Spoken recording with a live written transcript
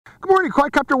Good morning,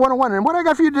 Quadcopter 101, and what I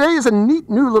got for you today is a neat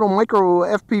new little micro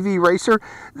FPV racer.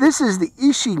 This is the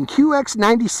Eachine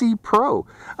QX90C Pro.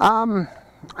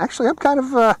 Actually, I'm kind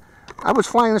of, I was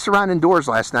flying this around indoors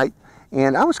last night,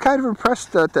 and I was kind of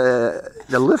impressed at the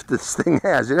lift this thing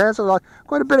has. It has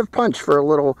quite a bit of punch for a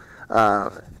little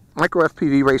micro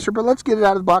FPV racer, but let's get it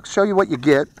out of the box, show you what you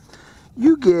get.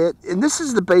 You get, and this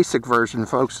is the basic version,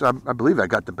 folks. I believe I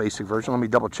got the basic version. Let me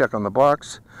double check on the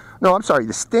box. No, I'm sorry,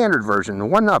 the standard version, the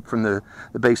one up from the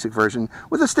basic version.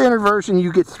 With the standard version,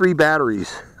 you get 3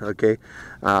 batteries, okay?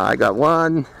 I got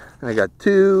 1, I got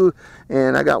 2,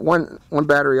 and I got one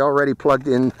battery already plugged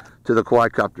in to the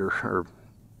quadcopter, or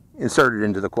inserted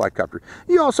into the quadcopter.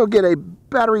 You also get a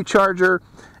battery charger,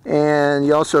 and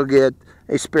you also get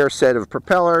a spare set of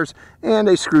propellers and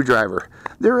a screwdriver.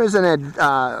 There is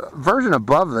a version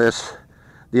above this,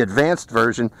 the advanced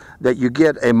version, that you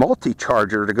get a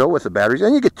multi-charger to go with the batteries,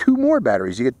 and you get 2 more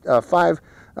batteries. You get 5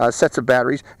 sets of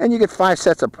batteries, and you get 5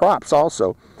 sets of props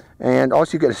also. And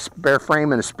also you get a spare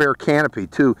frame and a spare canopy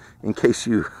too, in case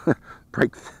you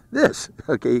break this.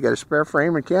 Okay, you got a spare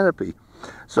frame and canopy.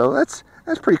 So that's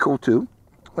pretty cool too.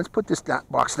 Let's put this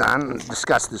box down and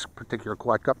discuss this particular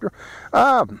quadcopter.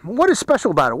 What is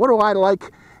special about it? What do I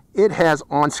like? It has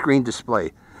on-screen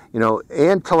display, you know,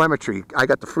 and telemetry. I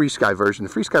got the FreeSky version.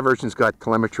 The FreeSky version's got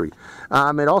telemetry.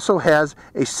 It also has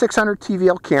a 600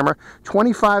 TVL camera,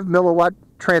 25 milliwatt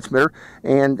transmitter,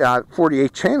 and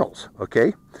 48 channels.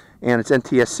 Okay, and it's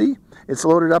NTSC. It's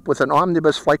loaded up with an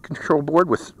Omnibus flight control board,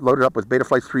 loaded up with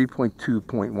Betaflight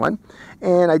 3.2.1.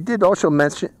 And I did also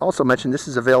mention this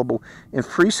is available in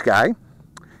FreeSky.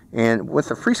 And with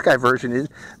the FreeSky version,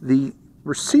 the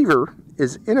receiver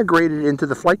is integrated into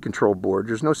the flight control board.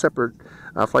 There's no separate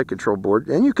flight control board.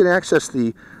 And you can access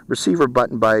the receiver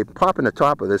button by popping the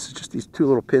top of this. It's just these 2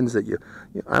 little pins that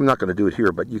I'm not going to do it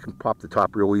here, but you can pop the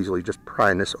top real easily, just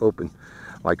prying this open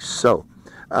like so.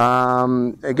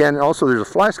 Again, also there's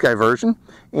a FlySky version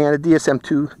and a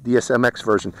DSM-2 DSMX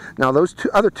version. Now those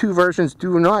other two versions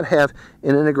do not have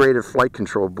an integrated flight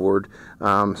control board,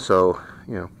 so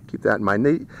you know, keep that in mind.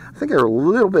 I think they're a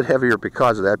little bit heavier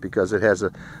because of that, because it has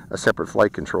a separate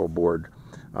flight control board,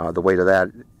 the weight of that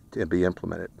to be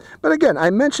implemented. But again,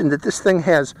 I mentioned that this thing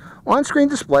has on-screen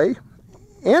display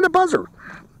and a buzzer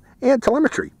and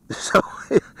telemetry. So,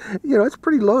 you know, it's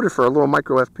pretty loaded for a little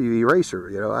micro FPV racer.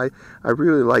 You know, I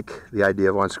really like the idea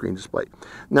of on-screen display.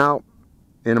 Now,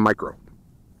 in a micro.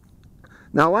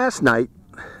 Now, last night,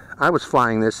 I was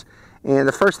flying this, and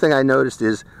the first thing I noticed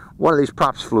is one of these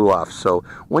props flew off. So,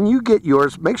 when you get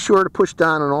yours, make sure to push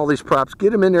down on all these props.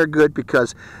 Get them in there good,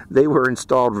 because they were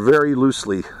installed very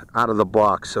loosely out of the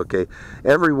box, okay?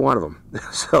 Every one of them.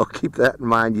 So, keep that in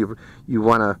mind. You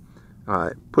want to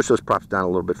push those props down a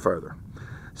little bit further.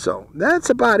 So that's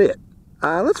about it.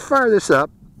 Let's fire this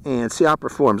up and see how it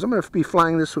performs. I'm going to be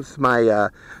flying this with my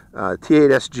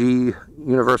T8SG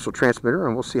universal transmitter,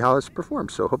 and we'll see how this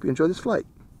performs. So hope you enjoy this flight.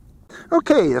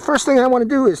 Okay, the first thing I want to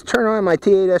do is turn on my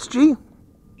T8SG.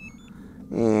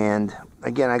 And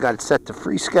again, I got it set to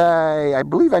FreeSky. I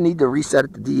believe I need to reset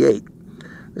it to D8.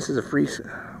 This is a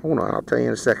hold on, I'll tell you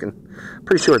in a second.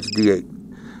 Pretty sure it's D8.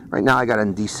 Right now I got it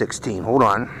in D16. Hold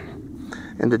on.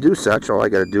 And to do such, all I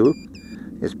got to do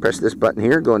is press this button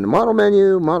here, go into model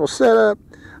menu, model setup,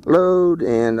 load,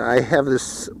 and I have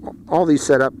all these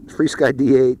set up: FreeSky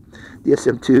D8,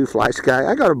 DSM-2, FlySky.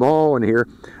 I got them all in here.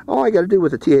 All I got to do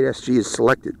with the T8SG is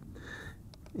select it.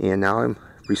 And now I'm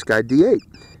FreeSky D8.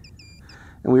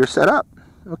 And we are set up.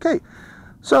 Okay.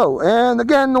 So, and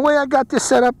again, the way I got this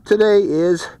set up today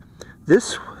is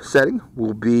this setting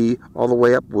will be, all the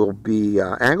way up will be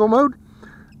angle mode.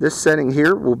 This setting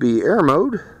here will be air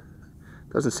mode.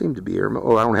 Doesn't seem to be air mode.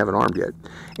 Oh, I don't have it armed yet.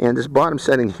 And this bottom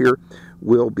setting here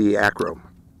will be acro.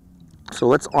 So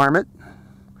let's arm it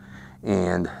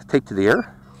and take to the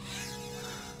air.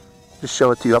 Just show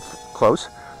it to you up close.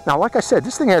 Now, like I said,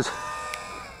 this thing has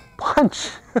punch.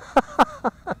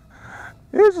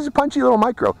 This is a punchy little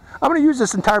micro. I'm going to use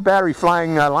this entire battery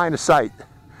flying line of sight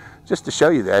just to show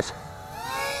you this.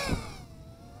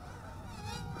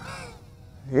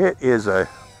 It is a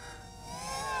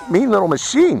mean little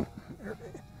machine.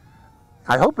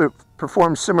 I hope it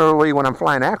performs similarly when I'm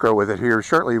flying acro with it here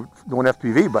shortly doing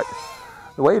FPV, but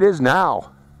the way it is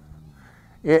now,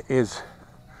 it is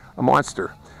a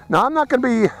monster. Now, I'm not going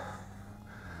to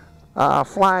be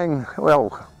flying, well,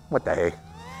 what the hey.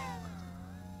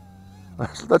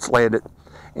 Let's land it.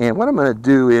 And what I'm going to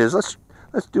do is, let's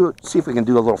do it, see if we can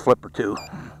do a little flip or two.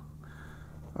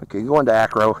 Okay, go into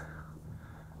acro.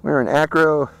 We're in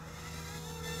acro.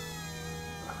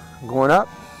 Going up.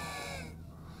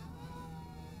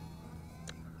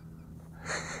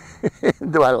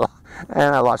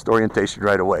 and I lost orientation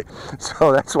right away.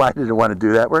 So that's why I didn't want to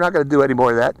do that. We're not going to do any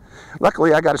more of that.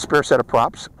 Luckily, I got a spare set of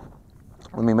props.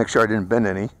 Let me make sure I didn't bend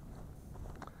any.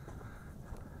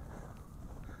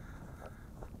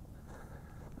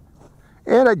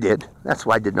 And I did. That's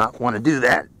why I did not want to do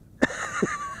that.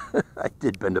 I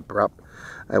did bend a prop.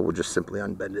 I will just simply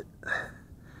unbend it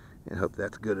and hope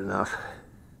that's good enough.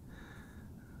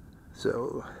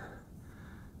 So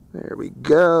there we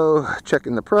go.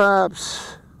 Checking the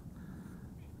props.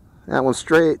 That one's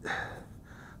straight.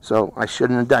 So I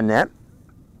shouldn't have done that.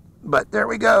 But there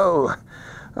we go.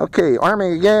 Okay,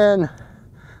 arming again.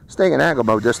 Staying in angle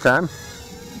mode this time.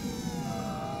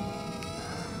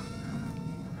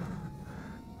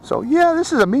 So yeah,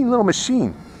 this is a mean little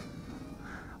machine.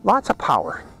 Lots of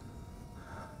power.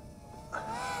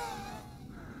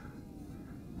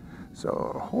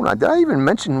 So hold on, did I even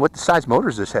mention what the size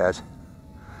motors this has?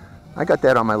 I got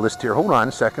that on my list here. Hold on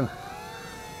a second.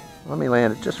 Let me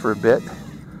land it just for a bit.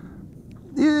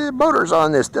 The motors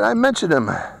on this, did I mention them?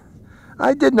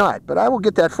 I did not, but I will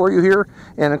get that for you here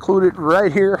and include it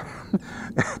right here,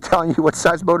 telling you what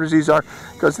size motors these are,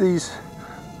 because these,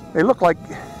 they look like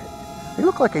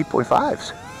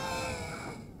 8.5s.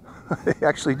 They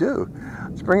actually do.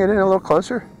 Let's bring it in a little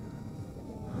closer.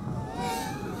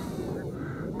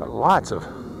 But lots of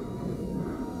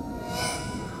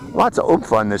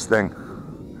oomph on this thing.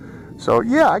 So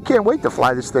yeah, I can't wait to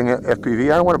fly this thing at FPV.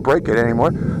 I don't want to break it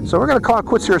anymore. So we're going to call it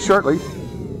quits here shortly.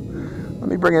 Let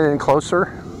me bring it in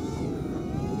closer.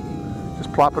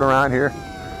 Just plop it around here.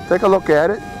 Take a look at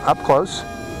it up close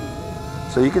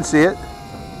so you can see it.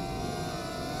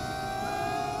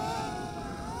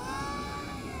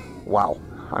 Wow.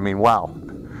 I mean, wow.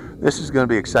 This is going to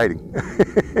be exciting.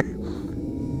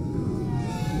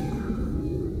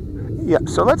 Yeah,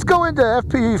 so let's go into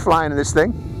FPV flying in this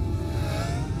thing.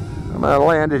 I'm going to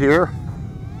land it here.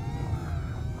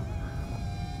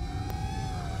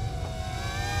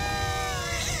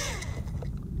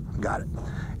 Got it.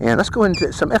 And let's go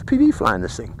into some FPV flying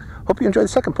this thing. Hope you enjoy the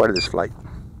second part of this flight.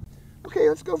 Okay,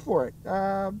 let's go for it.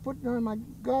 Putting on my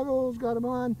goggles, got them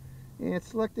on, and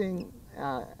selecting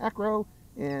acro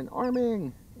and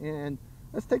arming, and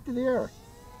let's take to the air.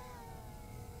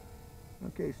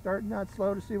 Okay, starting out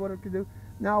slow to see what it can do.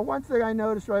 Now, one thing I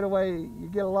noticed right away, you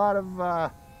get a lot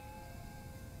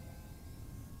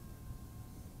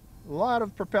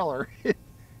of propeller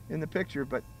in the picture,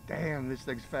 but damn, this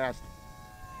thing's fast.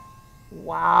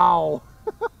 Wow.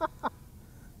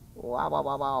 Wow, wow,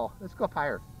 wow, wow. Let's go up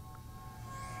higher.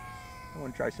 I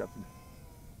want to try something.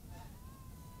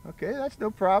 Okay, that's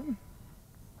no problem.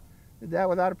 Did that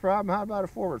without a problem. How about a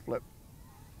forward flip?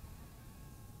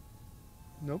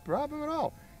 No problem at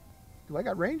all. Do I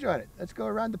got range on it? Let's go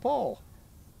around the pole.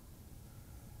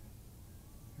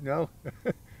 No.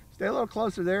 Stay a little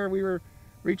closer there. We were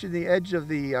reaching the edge of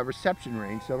the reception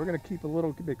range, so we're going to keep a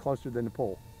little bit closer than the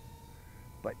pole.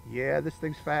 But yeah, this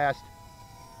thing's fast.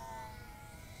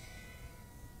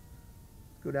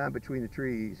 Let's go down between the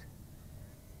trees.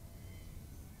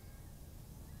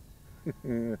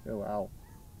 Wow.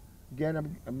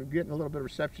 Again, I'm getting a little bit of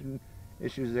reception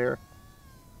issues there.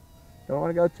 Don't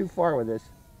want to go too far with this,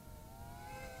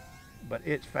 but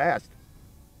it's fast.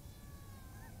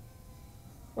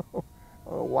 Oh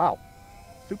wow,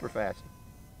 super fast.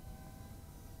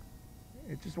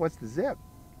 It just wants to zip.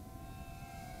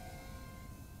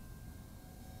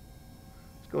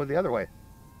 Let's go the other way.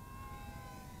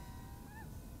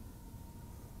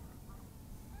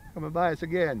 Coming by us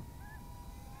again.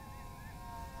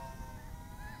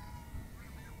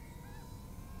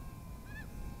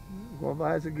 Going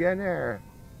by us again there.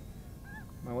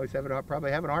 My wife's probably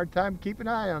having a hard time keeping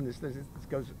an eye on this. This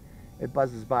goes, it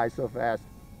buzzes by so fast.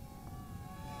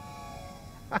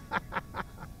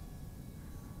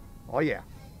 Oh yeah.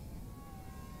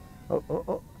 Oh, oh,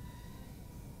 oh.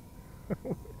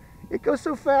 It goes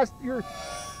so fast. You're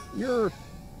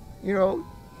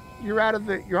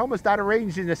almost out of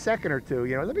range in a second or two.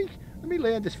 You know, let me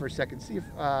land this for a second. See if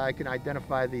I can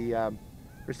identify the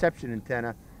reception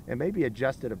antenna and maybe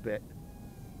adjust it a bit.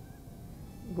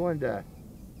 I'm going to.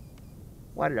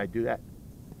 Why did I do that?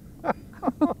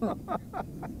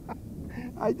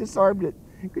 I disarmed it.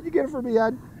 Could you get it for me,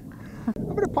 Ed? I'm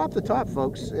going to pop the top,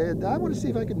 folks, and I want to see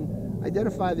if I can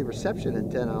identify the reception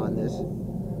antenna on this.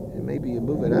 And maybe you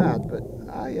move it out, but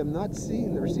I am not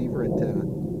seeing the receiver antenna.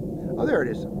 Oh, there it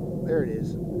is. There it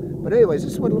is. But anyways,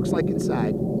 this is what it looks like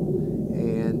inside.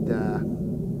 And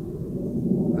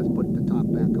let's put the top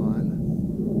back on.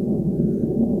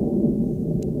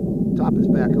 Top is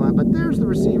back on, but there's the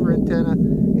receiver antenna,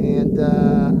 and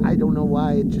I don't know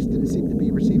why it just didn't seem to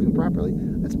be receiving properly.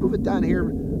 Let's move it down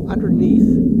here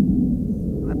underneath.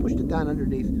 I pushed it down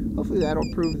underneath. Hopefully that'll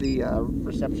improve the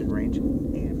reception range.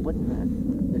 And put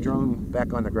the drone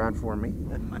back on the ground for me.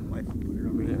 My wife put it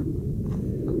over here.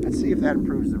 Let's see if that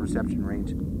improves the reception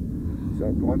range.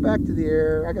 So going back to the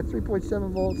air, I got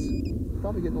 3.7 volts.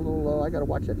 Probably getting a little low. I got to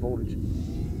watch that voltage.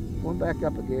 Going back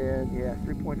up again. Yeah,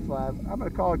 3.5. I'm going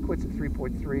to call it quits at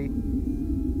 3.3.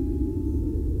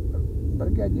 But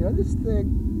again, you know, this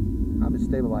thing, I'm in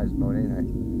stabilized mode, ain't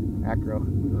I? Acro,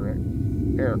 or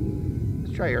air.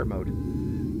 Let's try air mode.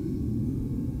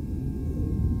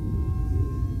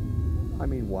 I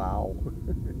mean, wow.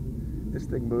 This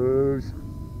thing moves.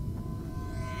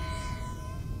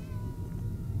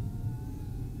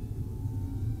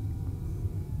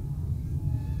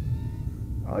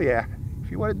 Oh yeah,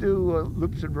 if you want to do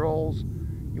loops and rolls,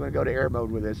 you want to go to air mode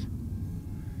with this.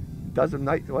 It does them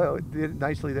nice. Well, it did it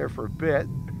nicely there for a bit.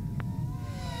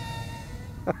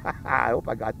 I hope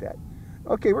I got that.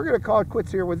 Okay, we're going to call it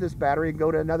quits here with this battery and go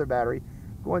to another battery.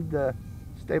 Going to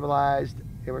stabilized,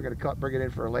 and we're going to bring it in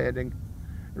for a landing.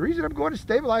 The reason I'm going to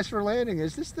stabilize for a landing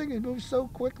is this thing moves so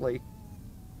quickly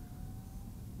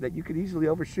that you could easily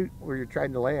overshoot where you're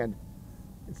trying to land.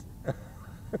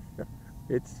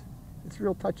 It's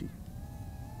real touchy.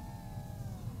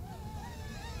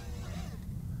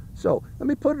 So let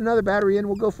me put another battery in.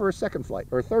 We'll go for a second flight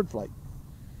or a third flight.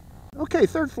 Okay,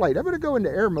 third flight. I'm going to go into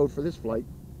air mode for this flight.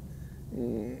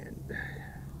 And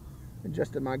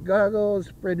adjusting my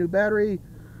goggles, brand new battery,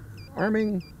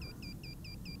 arming.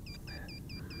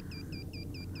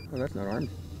 Oh, that's not armed.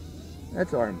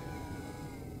 That's armed.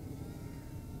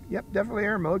 Yep, definitely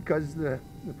air mode because the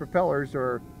propellers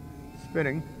are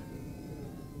spinning.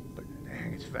 But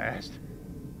dang, it's fast.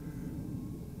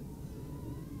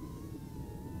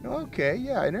 Okay,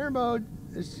 yeah, in air mode,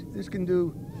 this can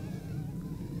do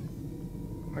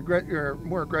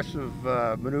more aggressive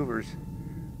maneuvers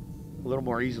a little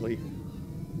more easily.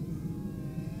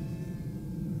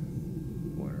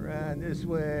 Going around this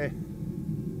way.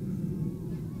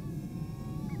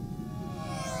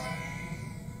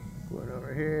 Going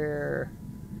over here.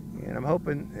 And I'm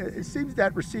hoping, it seems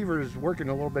that receiver is working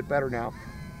a little bit better now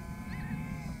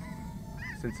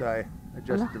since I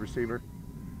adjusted the receiver.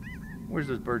 Where's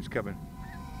those birds coming?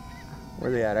 Where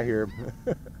are they at? I hear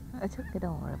them. It's okay,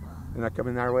 don't worry about it. They're not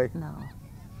coming our way? No.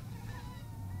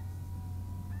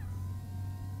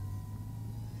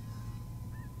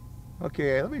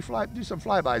 Okay, let me do some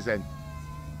flybys then.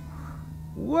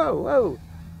 Whoa, whoa.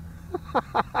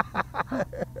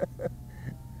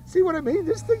 See what I mean?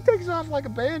 This thing takes off like a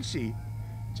banshee,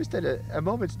 just at a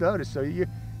moment's notice. So you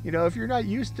know, if you're not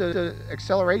used to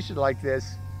acceleration like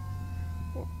this,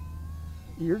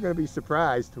 you're going to be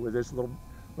surprised with this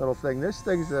little thing. This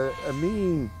thing's a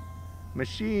mean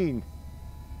machine.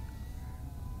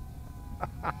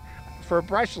 For a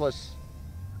brushless,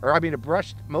 or I mean a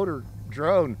brushed motor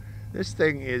drone, this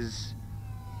thing is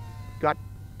got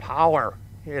power.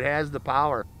 It has the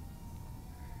power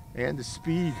and the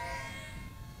speed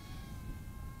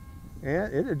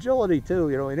and agility too,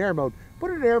 you know, in air mode.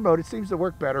 Put it in air mode, it seems to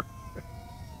work better.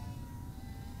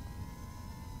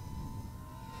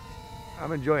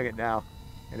 I'm enjoying it now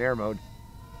in air mode.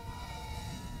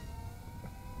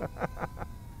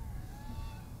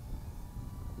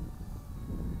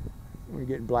 We're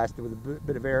getting blasted with a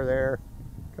bit of air there.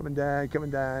 Coming down,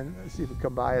 coming down. Let's see if it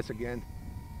come by us again.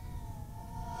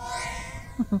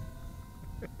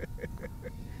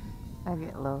 I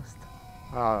get lost.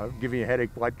 Give you a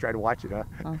headache while I try to watch it, huh?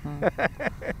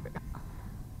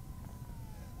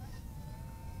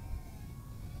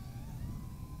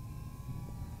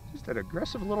 Just an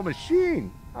aggressive little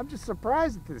machine. I'm just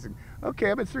surprised at this thing. Okay,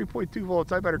 I'm at 3.2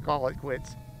 volts. I better call it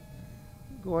quits.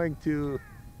 Going to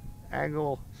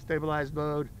angle stabilized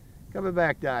mode. Coming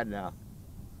back down now.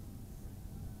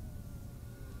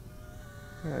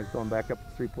 Yeah, it's going back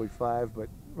up to 3.5, but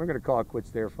we're going to call it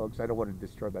quits there, folks. I don't want to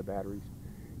destroy my batteries.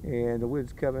 And the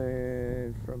wind's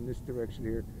coming from this direction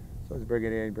here. So let's bring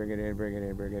it in, bring it in, bring it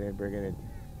in, bring it in, bring it in.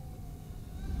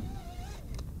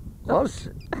 Close.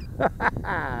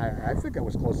 I think I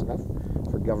was close enough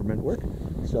for government work.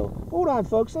 So hold on,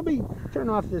 folks. Let me turn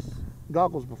off this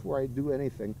goggles before I do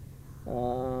anything.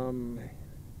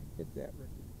 Hit that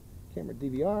camera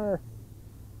DVR.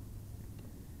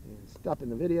 And stopping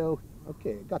the video.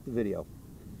 Okay, I got the video.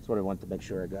 That's what I want to make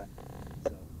sure I got.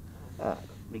 So let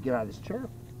me get out of this chair.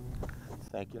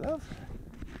 Thank you, love.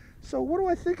 So what do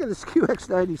I think of this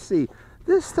QX90C?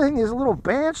 This thing is a little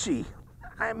banshee.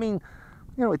 I mean,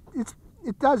 you know,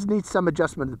 it does need some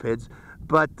adjustment of the PIDs,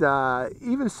 but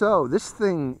even so, this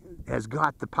thing has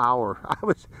got the power.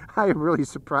 I am really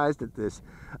surprised at this.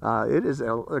 It is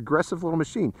an aggressive little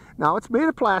machine. Now it's made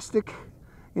of plastic.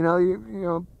 You know,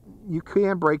 you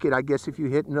can break it, I guess, if you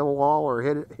hit into a wall or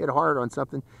hit hard on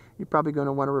something. You're probably going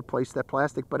to want to replace that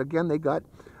plastic. But again, they got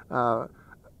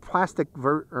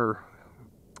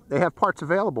they have parts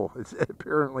available. It's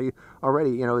apparently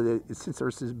already, you know, since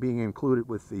this is being included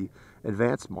with the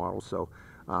advanced model. So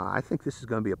I think this is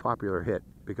going to be a popular hit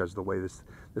because of the way this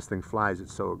thing flies.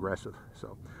 It's so aggressive.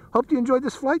 So hope you enjoyed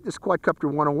this flight. This is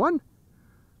Quadcopter 101,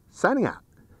 signing out.